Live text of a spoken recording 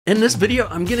In this video,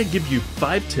 I'm going to give you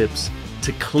 5 tips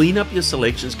to clean up your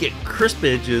selections, get crisp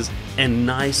edges, and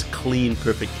nice, clean,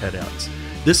 perfect cutouts.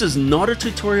 This is not a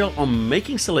tutorial on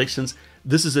making selections.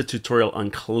 This is a tutorial on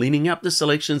cleaning up the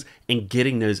selections and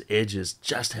getting those edges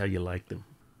just how you like them.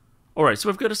 Alright, so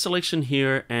we've got a selection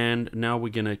here, and now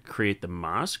we're going to create the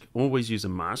mask. Always use a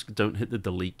mask, don't hit the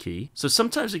delete key. So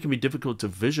sometimes it can be difficult to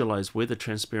visualize where the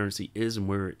transparency is and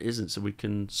where it isn't, so we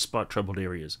can spot troubled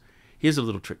areas. Here's a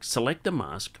little trick. Select the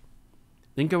mask,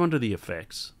 then go under the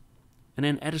effects, and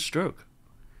then add a stroke.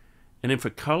 And then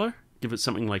for color, give it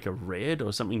something like a red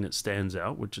or something that stands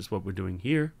out, which is what we're doing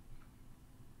here.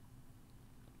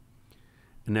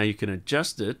 And now you can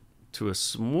adjust it to a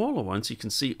smaller one so you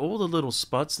can see all the little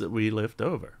spots that we left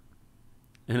over.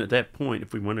 And at that point,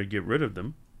 if we want to get rid of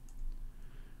them,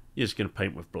 you're just going to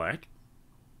paint with black.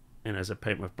 And as I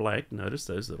paint with black, notice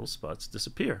those little spots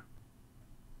disappear.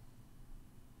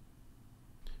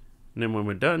 And then when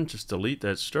we're done, just delete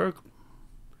that stroke.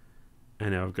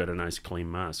 And now I've got a nice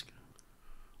clean mask.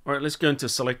 Alright, let's go into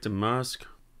select a mask.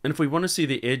 And if we want to see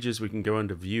the edges, we can go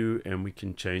under view and we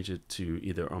can change it to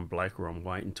either on black or on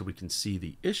white until we can see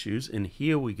the issues. And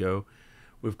here we go.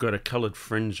 We've got a colored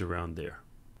fringe around there.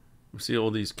 We see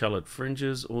all these colored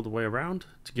fringes all the way around.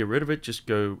 To get rid of it, just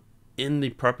go in the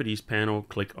properties panel,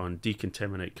 click on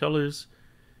decontaminate colors,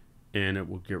 and it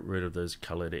will get rid of those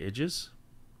colored edges.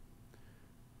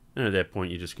 And at that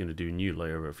point, you're just going to do new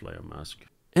layer of layer mask.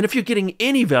 And if you're getting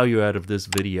any value out of this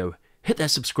video, hit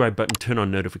that subscribe button, turn on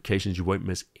notifications, you won't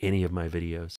miss any of my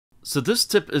videos. So this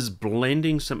tip is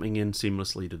blending something in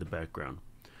seamlessly to the background.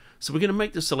 So we're going to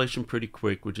make the selection pretty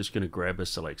quick. We're just going to grab a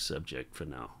select subject for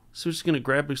now. So we're just going to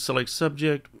grab a select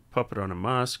subject, pop it on a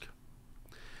mask.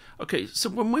 Okay, so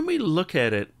when we look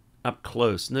at it up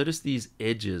close, notice these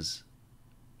edges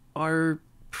are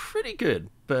pretty good,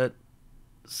 but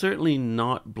certainly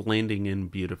not blending in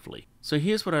beautifully. So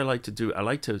here's what I like to do. I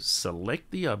like to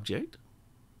select the object.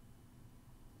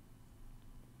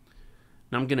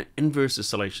 Now I'm going to inverse the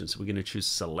selection. So we're going to choose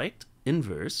select,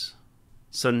 inverse.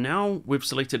 So now we've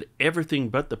selected everything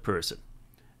but the person.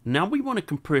 Now we want to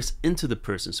compress into the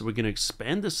person. So we're going to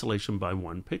expand the selection by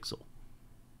 1 pixel.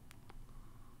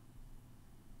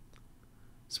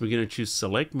 So we're going to choose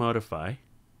select, modify,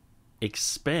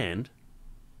 expand.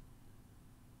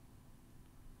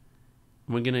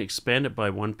 We're going to expand it by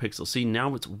 1 pixel. See,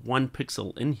 now it's 1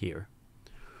 pixel in here.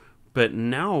 But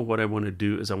now what I want to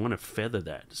do is I want to feather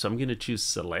that. So I'm going to choose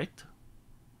select,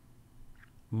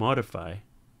 modify,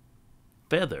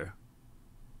 feather.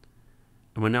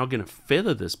 And we're now going to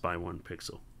feather this by 1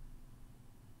 pixel.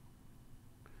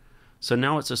 So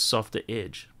now it's a softer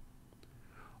edge.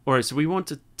 Alright, so we want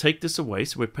to take this away.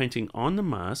 So we're painting on the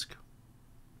mask.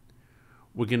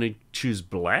 We're going to choose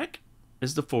black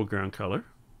as the foreground color.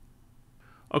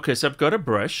 Okay, so I've got a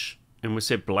brush, and we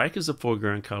set black as the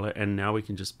foreground color, and now we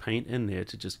can just paint in there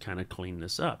to just kind of clean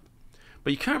this up.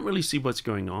 But you can't really see what's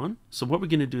going on, so what we're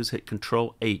going to do is hit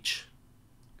Control H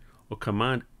or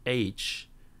Command H,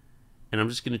 and I'm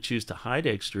just going to choose to hide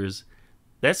extras.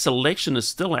 That selection is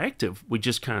still active, we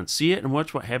just can't see it, and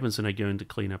watch what happens when I go into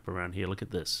clean up around here. Look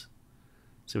at this.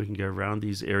 So we can go around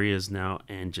these areas now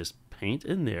and just paint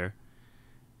in there,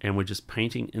 and we're just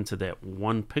painting into that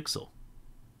 1 pixel.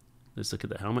 Let's look at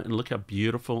the helmet and look how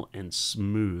beautiful and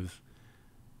smooth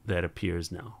that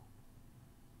appears now.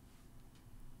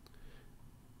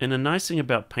 And the nice thing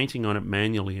about painting on it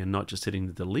manually and not just hitting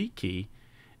the delete key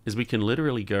is we can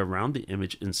literally go around the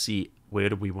image and see where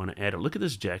do we want to add it. Look at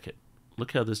this jacket.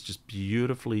 Look how this just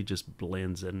beautifully just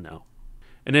blends in now.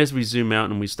 And as we zoom out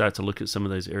and we start to look at some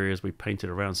of those areas we painted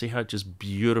around, see how it just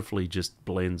beautifully just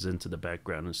blends into the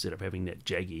background instead of having that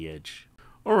jaggy edge.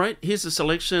 Alright, here's the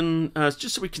selection.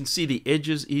 Just so we can see the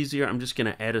edges easier, I'm just going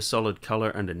to add a solid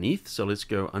color underneath. So let's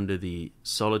go under the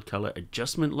solid color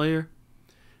adjustment layer.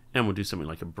 And we'll do something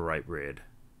like a bright red.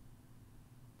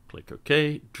 Click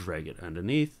OK, drag it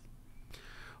underneath.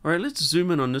 Alright, let's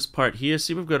zoom in on this part here.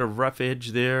 See, we've got a rough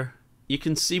edge there. You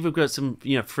can see we've got some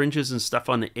fringes and stuff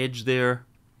on the edge there.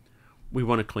 We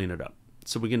want to clean it up.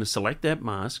 So we're going to select that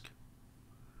mask.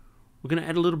 We're going to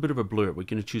add a little bit of a blur. We're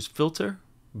going to choose Filter,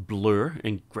 Blur,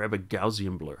 and grab a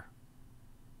Gaussian blur.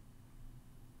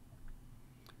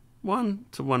 1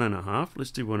 to 1.5.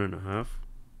 Let's do 1.5.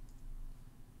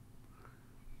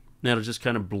 Now to just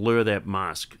kind of blur that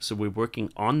mask. So we're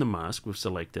working on the mask. We've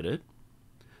selected it.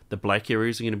 The black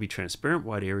areas are going to be transparent.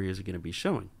 White areas are going to be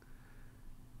showing.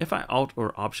 If I Alt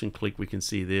or Option click, we can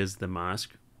see there's the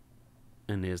mask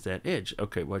and there's that edge.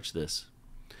 Okay, watch this.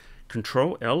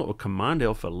 Control L or Command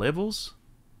L for levels.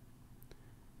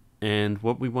 And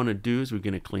what we want to do is we're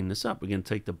going to clean this up. We're going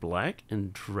to take the black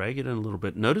and drag it in a little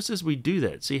bit. Notice as we do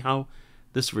that, see how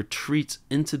this retreats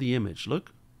into the image.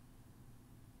 Look.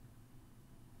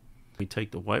 We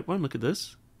take the white one, look at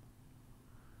this.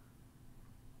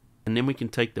 And then we can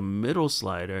take the middle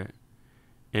slider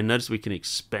and notice we can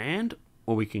expand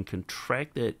or we can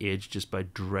contract that edge just by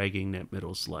dragging that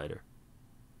middle slider.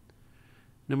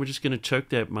 Then we're just going to choke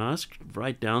that mask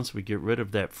right down so we get rid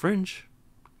of that fringe.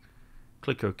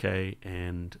 Click OK,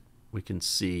 and we can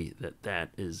see that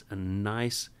that is a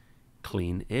nice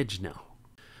clean edge now.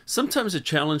 Sometimes a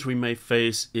challenge we may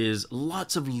face is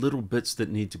lots of little bits that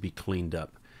need to be cleaned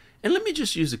up. And let me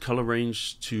just use a color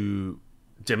range to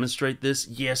demonstrate this.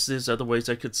 Yes, there's other ways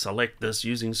I could select this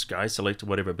using sky select or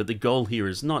whatever, but the goal here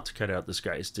is not to cut out the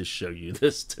sky, it's to show you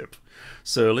this tip.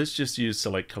 So let's just use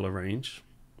select color range.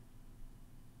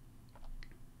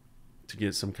 To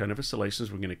get some kind of a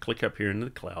selections, we're going to click up here into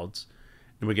the clouds,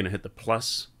 and we're going to hit the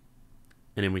plus,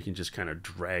 and then we can just kind of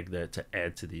drag that to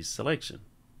add to these selection.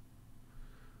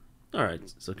 All right,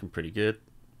 it's looking pretty good.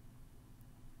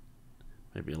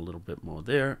 Maybe a little bit more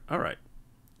there. All right,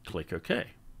 click OK.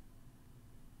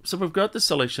 So we've got the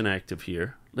selection active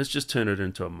here. Let's just turn it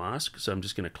into a mask. So I'm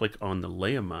just going to click on the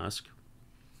layer mask.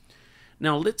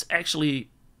 Now let's actually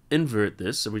invert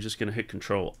this. So we're just going to hit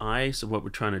Control I. So what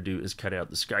we're trying to do is cut out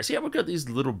the sky. See how we've got these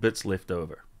little bits left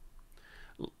over.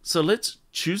 So let's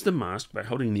choose the mask by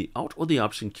holding the Alt or the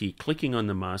Option key, clicking on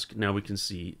the mask. Now we can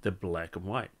see the black and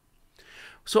white.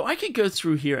 So I could go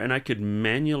through here and I could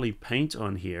manually paint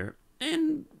on here,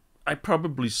 and I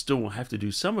probably still will have to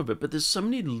do some of it, but there's so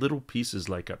many little pieces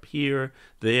like up here,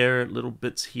 there, little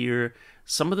bits here.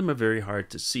 Some of them are very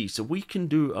hard to see. So we can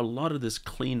do a lot of this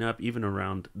cleanup even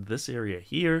around this area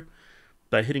here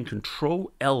by hitting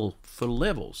Control L for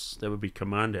levels. That would be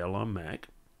Command L on Mac.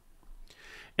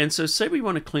 And so say we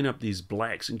want to clean up these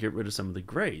blacks and get rid of some of the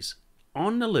grays.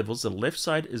 On the levels, the left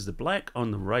side is the black,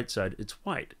 on the right side it's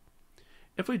white.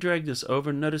 If we drag this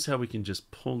over, notice how we can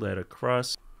just pull that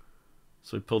across.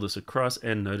 So we pull this across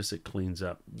and notice it cleans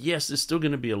up. Yes, there's still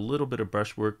going to be a little bit of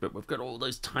brush work, but we've got all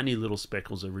those tiny little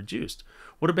speckles are reduced.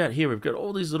 What about here? We've got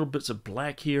all these little bits of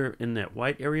black here in that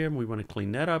white area, and we want to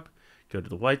clean that up. Go to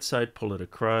the white side, pull it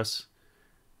across,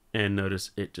 and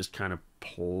notice it just kind of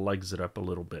plugs it up a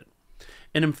little bit.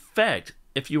 And in fact,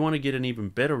 if you want to get an even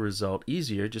better result,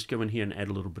 easier, just go in here and add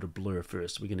a little bit of blur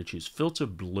first. We're going to choose Filter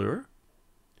Blur.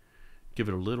 Give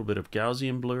it a little bit of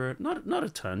Gaussian blur. Not a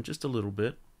ton, just a little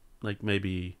bit. Like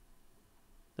maybe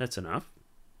that's enough.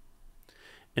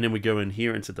 And then we go in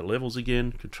here into the levels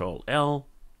again, Control L,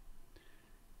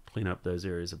 clean up those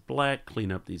areas of black,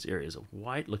 clean up these areas of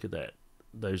white. Look at that.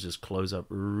 Those just close up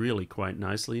really quite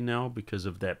nicely now because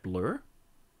of that blur.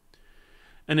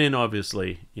 And then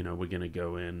obviously, you know, we're going to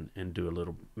go in and do a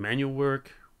little manual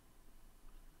work.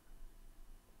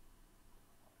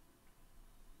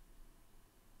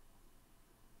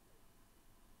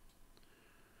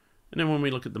 And then when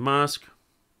we look at the mask,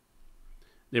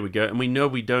 there we go. And we know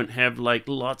we don't have like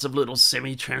lots of little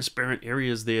semi-transparent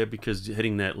areas there because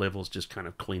hitting that level's just kind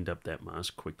of cleaned up that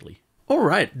mask quickly. All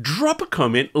right, drop a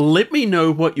comment. Let me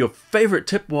know what your favorite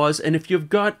tip was. And if you've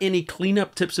got any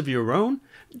cleanup tips of your own,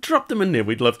 drop them in there.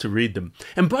 We'd love to read them.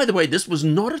 And by the way, this was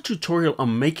not a tutorial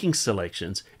on making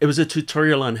selections. It was a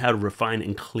tutorial on how to refine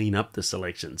and clean up the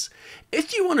selections.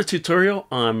 If you want a tutorial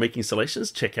on making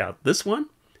selections, check out this one.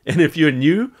 And if you're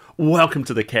new, welcome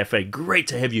to the cafe. Great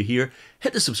to have you here.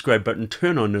 Hit the subscribe button,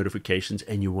 turn on notifications,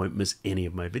 and you won't miss any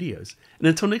of my videos. And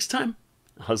until next time,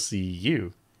 I'll see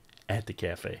you at the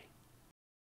cafe.